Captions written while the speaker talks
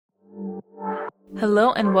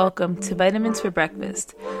Hello and welcome to Vitamins for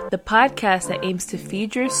Breakfast, the podcast that aims to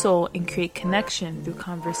feed your soul and create connection through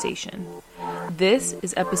conversation. This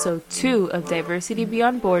is episode 2 of Diversity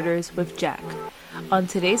Beyond Borders with Jack. On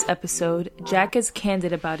today's episode, Jack is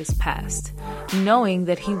candid about his past, knowing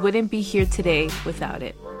that he wouldn't be here today without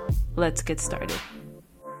it. Let's get started.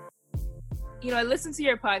 You know, I listened to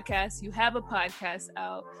your podcast. You have a podcast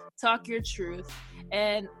out, Talk Your Truth.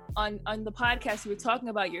 And on the podcast, you were talking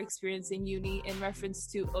about your experience in uni in reference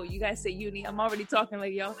to, you guys say uni. I'm already talking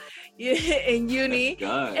like y'all in uni.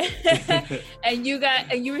 and you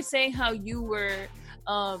were saying how you were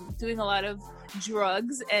doing a lot of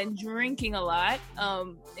drugs and drinking a lot.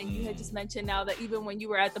 And you had just mentioned now that even when you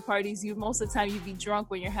were at the parties, most of the time you'd be drunk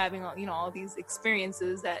when you're having, all these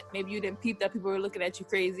experiences that maybe you didn't peep that people were looking at you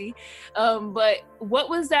crazy. But what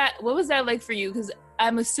was that like for you? Because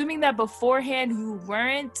I'm assuming that beforehand you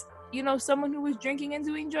weren't, someone who was drinking and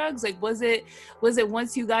doing drugs. Like, was it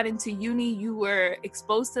once you got into uni, you were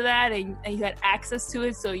exposed to that and you had access to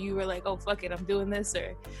it, so you were like, oh, fuck it, I'm doing this?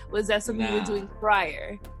 Or was that something you were doing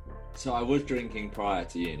prior? So I was drinking prior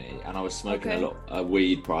to uni, and I was smoking a lot of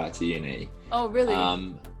weed prior to uni. Oh, really?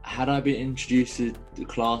 Had I been introduced to the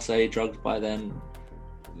Class A drugs by then?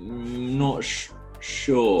 Not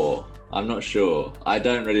sure. I'm not sure. I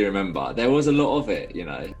don't really remember. There was a lot of it,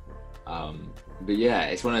 But yeah,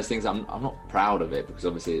 it's one of those things. I'm not proud of it, because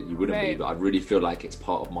obviously you wouldn't be, but I really feel like it's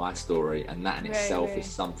part of my story, and that in itself is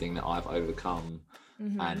something that I've overcome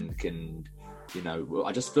and can...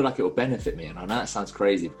 I just feel like it will benefit me. And I know that sounds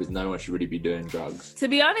crazy because no one should really be doing drugs. To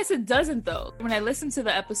be honest, it doesn't though. When I listened to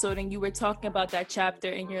the episode and you were talking about that chapter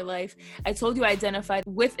in your life, I told you I identified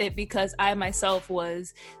with it because I myself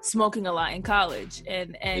was smoking a lot in college.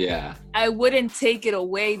 And I wouldn't take it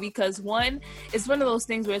away because it's one of those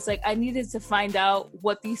things where it's like I needed to find out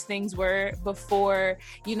what these things were before,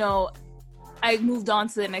 I moved on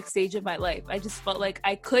to the next stage of my life. I just felt like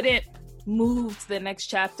I couldn't move to the next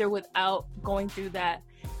chapter without going through that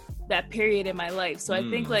period in my life. So I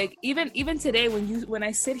think like even today when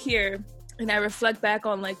I sit here and I reflect back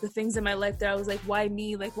on like the things in my life that I was like, why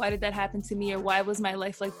me? Like, why did that happen to me? Or why was my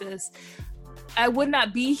life like this? I would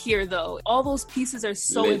not be here though. All those pieces are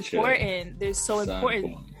so important. They're so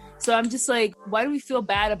important. So I'm just like, why do we feel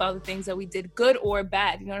bad about the things that we did, good or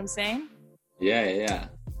bad? You know what I'm saying? Yeah.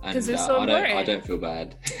 And so I don't feel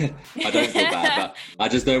bad. I don't feel bad, but I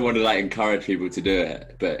just don't want to like encourage people to do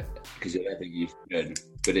it. But because I don't think you should.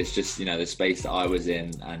 But it's just the space that I was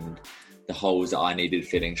in and the holes that I needed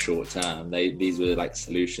filling short term. These were like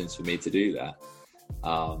solutions for me to do that.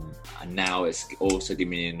 And now it's also given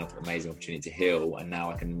me an amazing opportunity to heal. And now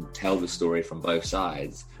I can tell the story from both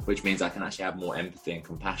sides, which means I can actually have more empathy and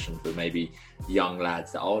compassion for maybe young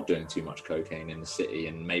lads that are doing too much cocaine in the city.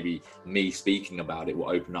 And maybe me speaking about it will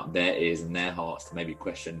open up their ears and their hearts to maybe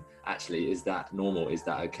question, actually, is that normal? Is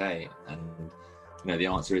that okay? And, the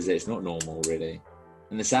answer is that it's not normal, really.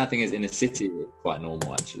 And the sad thing is, in the city, it's quite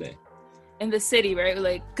normal, actually. In the city, right?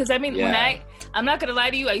 Like, because when I'm not going to lie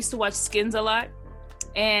to you, I used to watch Skins a lot.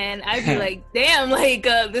 And I'd be like, damn, like,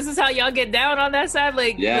 this is how y'all get down on that side?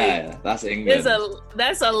 Like, that's England.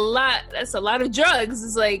 That's a lot of drugs.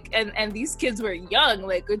 It's like, and these kids were young.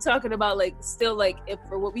 Like, we're talking about, like, still, like, if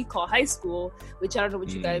for what we call high school, which I don't know what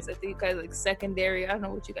you guys, I think you guys, like, secondary, I don't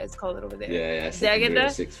know what you guys call it over there. Yeah. Did I get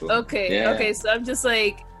that? Okay, so I'm just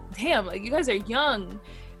like, damn, like, you guys are young,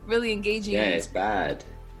 really engaging. Yeah, it's bad.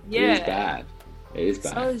 Yeah. It is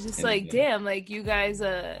bad. So I was just like, damn, like, you guys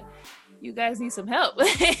need some help.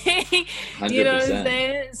 You know what I'm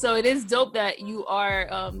saying? So it is dope that you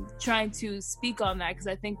are trying to speak on that, because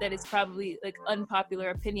I think that it's probably like unpopular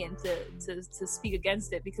opinion to speak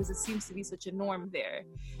against it, because it seems to be such a norm there.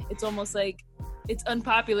 It's almost like it's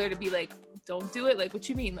unpopular to be like, don't do it. Like, what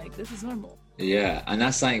you mean? Like, this is normal. Yeah, and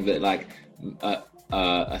that's something that like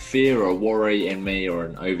a fear or a worry in me or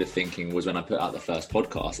an overthinking was when I put out the first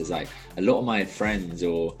podcast. Is like a lot of my friends,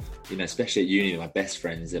 or especially at uni, my best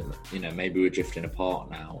friends that maybe we're drifting apart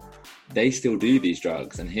now, they still do these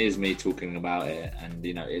drugs, and here's me talking about it. And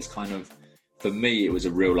it's kind of, for me, it was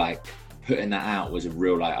a real like, putting that out was a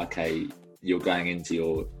real like, okay, you're going into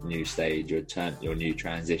your new stage, your new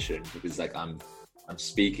transition, because like I'm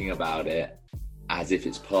speaking about it as if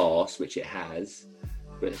it's passed, which it has.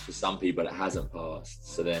 But for some people it hasn't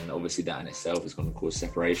passed, so then obviously that in itself is going to cause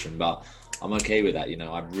separation. But I'm okay with that.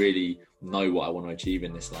 I really know what I want to achieve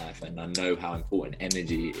in this life, and I know how important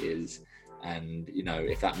energy is. And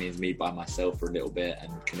if that means me by myself for a little bit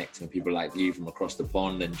and connecting with people like you from across the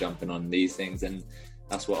pond and jumping on these things, then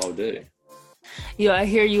that's what I'll do. Yeah, I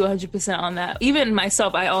hear you 100% on that. Even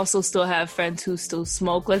myself, I also still have friends who still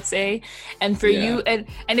smoke, let's say. And for you, and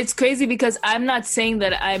it's crazy because I'm not saying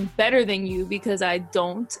that I'm better than you, because I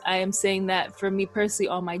don't. I am saying that for me personally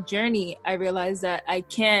on my journey, I realized that I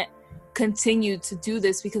can't continue to do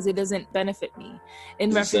this because it doesn't benefit me.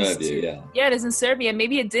 In reference to, yeah, it doesn't serve me. And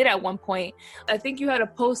maybe it did at one point. I think you had a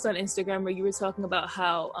post on Instagram where you were talking about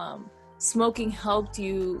how smoking helped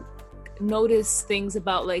you notice things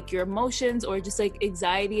about like your emotions or just like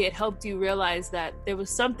anxiety. It helped you realize that there was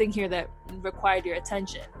something here that required your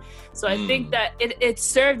attention. So I think that it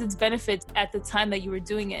served its benefits at the time that you were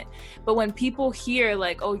doing it. But when people hear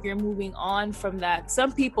like, oh, you're moving on from that,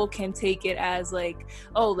 some people can take it as like,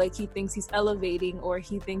 oh, like he thinks he's elevating, or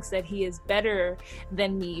he thinks that he is better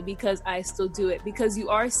than me because I still do it, because you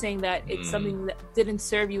are saying that it's something that didn't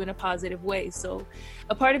serve you in a positive way. So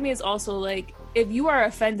a part of me is also like, if you are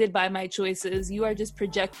offended by my choices, you are just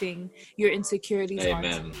projecting your insecurities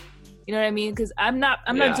onto me. You know what I mean? Because I'm not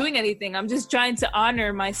doing anything. I'm just trying to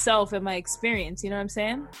honor myself and my experience. You know what I'm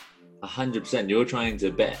saying? 100%. You're trying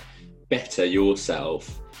to better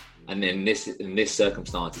yourself, and in this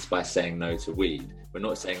circumstance, it's by saying no to weed. We're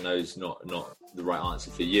not saying no's not the right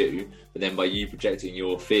answer for you, but then by you projecting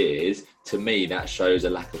your fears, to me, that shows a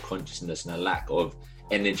lack of consciousness and a lack of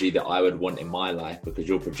energy that I would want in my life, because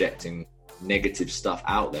you're projecting negative stuff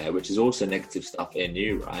out there, which is also negative stuff in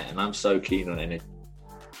you, right? And I'm so keen on energy.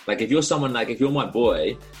 Like if you're someone, like if you're my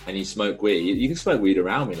boy and you smoke weed, you can smoke weed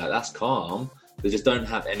around me, like that's calm. But just don't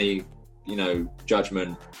have any,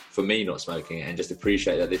 judgment for me not smoking it, and just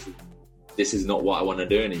appreciate that this is not what I want to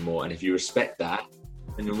do anymore. And if you respect that,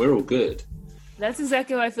 then we're all good. That's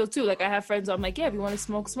exactly how I feel too. Like I have friends, I'm like, yeah, if you want to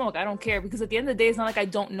smoke. I don't care, because at the end of the day, it's not like I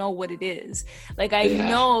don't know what it is. Like I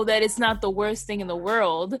know that it's not the worst thing in the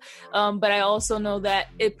world, but I also know that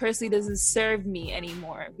it personally doesn't serve me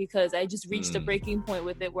anymore, because I just reached a breaking point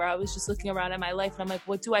with it where I was just looking around at my life and I'm like,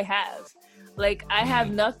 what do I have? Like I have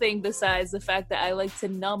nothing besides the fact that I like to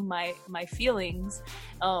numb my feelings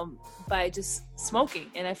by just smoking.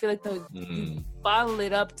 And I feel like you bottle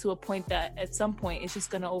it up to a point that at some point it's just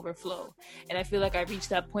going to overflow. And I feel like I reached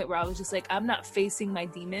that point where I was just like, I'm not facing my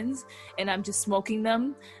demons and I'm just smoking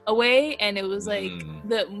them away. And it was like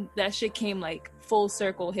that shit came like full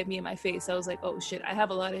circle, hit me in my face. I was like, oh shit, I have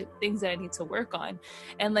a lot of things that I need to work on.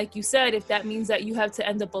 And like you said, if that means that you have to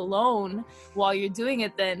end up alone while you're doing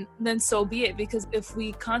it, then so be it. Because if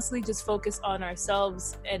we constantly just focus on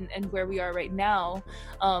ourselves and where we are right now,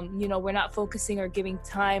 we're not focusing or giving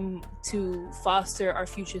time to foster our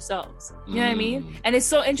future selves. You know what I mean? And it's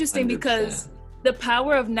so interesting 100%. Because the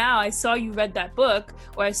power of now, I saw you read that book,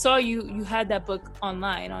 or I saw you had that book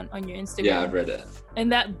online on your Instagram. Yeah, I've read it.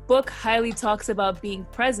 And that book highly talks about being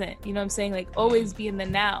present. You know what I'm saying? Like always be in the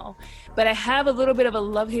now. But I have a little bit of a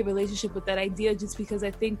love-hate relationship with that idea, just because I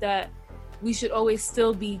think that we should always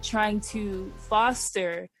still be trying to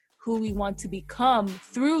foster who we want to become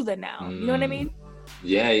through the now. You know what I mean?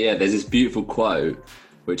 Yeah. There's this beautiful quote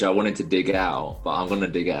which I wanted to dig out, but I'm going to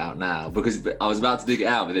dig it out now, because I was about to dig it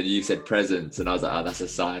out, but then you said presence, and I was like, oh, that's a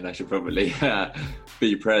sign I should probably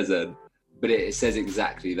be present. But it says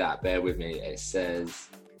exactly that. Bear with me. It says,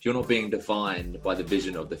 if you're not being defined by the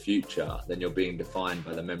vision of the future, then you're being defined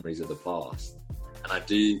by the memories of the past. And I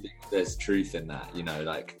do think there's truth in that,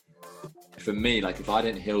 like for me, like if I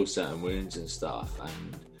didn't heal certain wounds and stuff,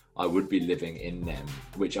 and I would be living in them,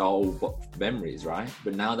 which are all memories, right?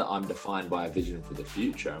 But now that I'm defined by a vision for the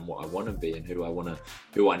future and what I want to be and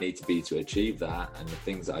who I need to be to achieve that, and the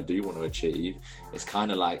things that I do want to achieve, it's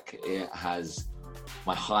kind of like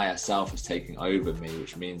my higher self is taking over me,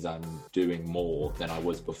 which means I'm doing more than I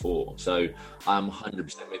was before. So I'm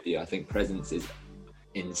 100% with you. I think presence is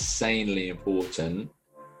insanely important,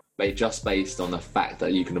 but just based on the fact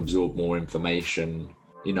that you can absorb more information,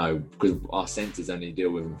 because our senses only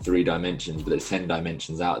deal with 3 dimensions, but there's 10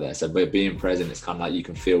 dimensions out there. So by being present, it's kind of like you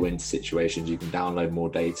can feel into situations, you can download more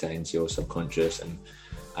data into your subconscious,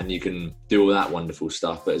 and you can do all that wonderful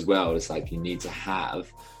stuff. But as well, it's like you need to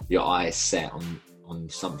have your eyes set on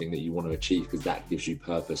something that you want to achieve, because that gives you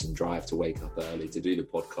purpose and drive to wake up early, to do the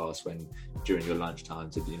podcast during your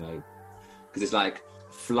lunchtime, because it's like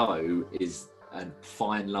flow is a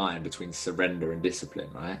fine line between surrender and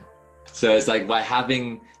discipline, right? So it's like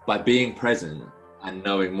by being present and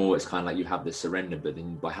knowing more, it's kind of like you have the surrender, but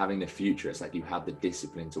then by having the future, it's like you have the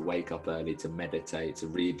discipline to wake up early, to meditate, to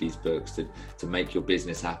read these books, to make your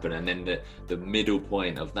business happen. And then the middle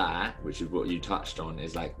point of that, which is what you touched on,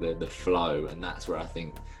 is like the flow, and that's where I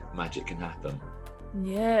think magic can happen.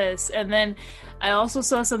 Yes. And then I also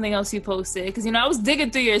saw something else you posted because I was digging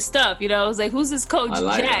through your stuff. I was like, "Who's this coach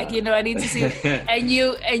Jack?" That. I need to see.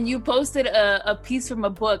 and you posted a piece from a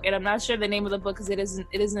book, and I'm not sure the name of the book because it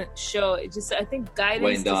doesn't show. It just I think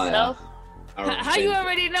guidance to self. How you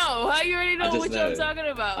already know? How you already know what I'm talking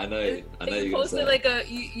about? I know you posted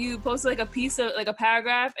you posted like a piece of like a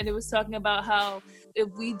paragraph, and it was talking about how if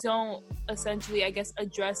we don't essentially, I guess,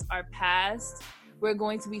 address our past, we're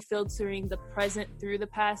going to be filtering the present through the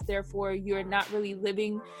past. Therefore, you're not really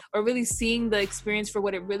living or really seeing the experience for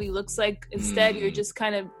what it really looks like. Instead, you're just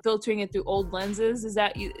kind of filtering it through old lenses. Does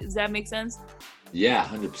that make sense? Yeah,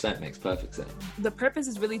 100% makes perfect sense. The purpose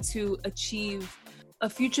is really to achieve a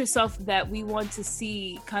future self that we want to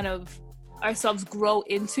see kind of ourselves grow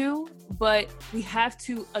into, but we have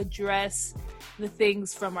to address the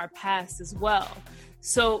things from our past as well.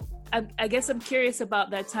 So I guess I'm curious about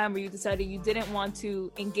that time where you decided you didn't want to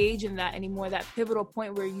engage in that anymore, that pivotal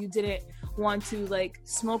point where you didn't want to like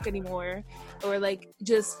smoke anymore or like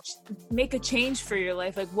just make a change for your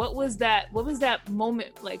life. Like what was that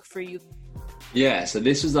moment like for you? Yeah, so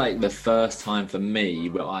this was like the first time for me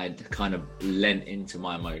where I'd kind of lent into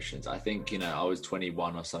my emotions. I think, I was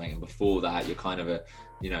 21 or something, and before that you're kind of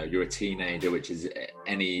you're a teenager, which is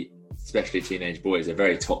especially teenage boys, are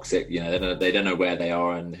very toxic. They don't know where they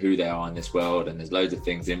are and who they are in this world, and there's loads of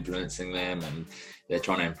things influencing them, and they're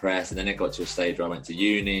trying to impress. And then it got to a stage where I went to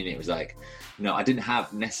uni, and it was like, I didn't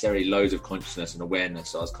have necessarily loads of consciousness and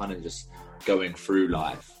awareness, so I was kind of just going through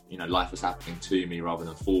life. Life was happening to me rather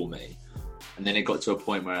than for me. And then it got to a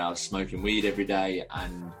point where I was smoking weed every day,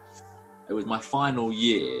 and it was my final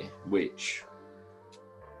year,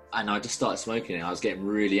 and I just started smoking it. I was getting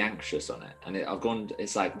really anxious on it, and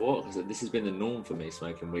it's like, what? Because this has been the norm for me,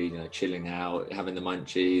 smoking weed, chilling out, having the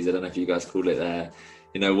munchies. I don't know if you guys call it there,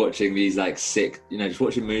 watching these like sick, just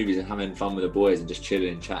watching movies and having fun with the boys and just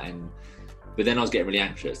chilling, chatting. But then I was getting really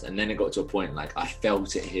anxious, and then it got to a point like I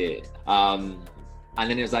felt it here. And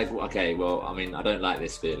then it was like, okay, well, I don't like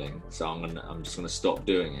this feeling, so I'm just gonna stop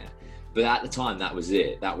doing it. But at the time, that was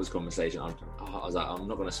it. That was conversation. I was like, I'm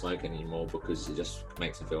not gonna smoke anymore because it just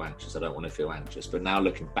makes me feel anxious. I don't want to feel anxious. But now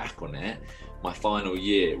looking back on it, my final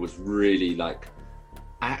year was really like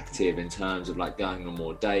active in terms of like going on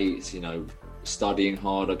more dates, studying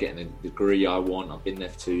harder, getting the degree I want. I've been there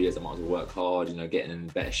for 2 years. I might as well work hard, getting in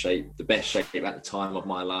better shape, the best shape at the time of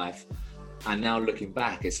my life. And now looking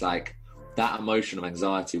back, it's like, that emotion of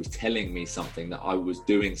anxiety was telling me something, that I was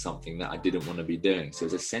doing something that I didn't want to be doing. So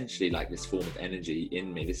it's essentially like this form of energy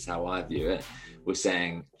in me, this is how I view it, was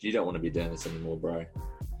saying, you don't want to be doing this anymore, bro.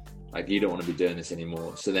 Like, you don't want to be doing this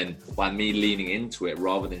anymore. So then by me leaning into it,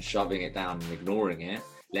 rather than shoving it down and ignoring it,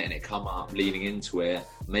 letting it come up, leaning into it,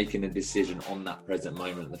 making a decision on that present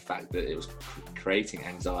moment, the fact that it was creating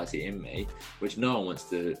anxiety in me, which no one wants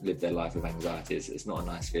to live their life with anxiety. It's not a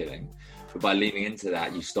nice feeling. But by leaning into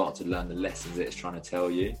that, you start to learn the lessons that it's trying to tell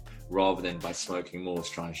you, rather than by smoking more to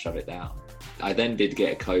try and shove it down. I then did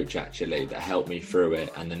get a coach actually that helped me through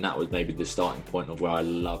it, and then that was maybe the starting point of where I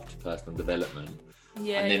loved personal development.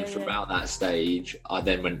 And then throughout that stage, I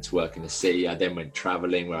then went to work in the sea. I then went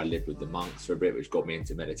traveling, where I lived with the monks for a bit, which got me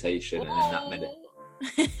into meditation. And then that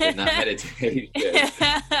meditation.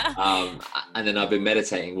 And then I've been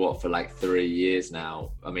meditating for like 3 years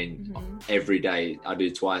now. Every day. I do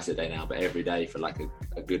twice a day now, but every day for like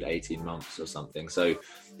a good 18 months or something. So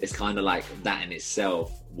it's kind of like that in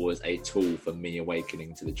itself was a tool for me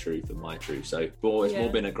awakening to the truth of my truth. So it's more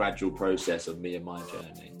been a gradual process of me and my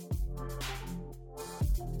journey.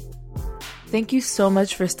 Thank you so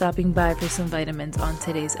much for stopping by for some vitamins on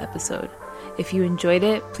today's episode. If you enjoyed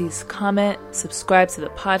it, please comment, subscribe to the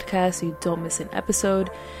podcast so you don't miss an episode,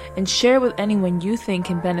 and share with anyone you think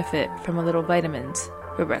can benefit from a little vitamins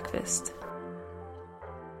for breakfast.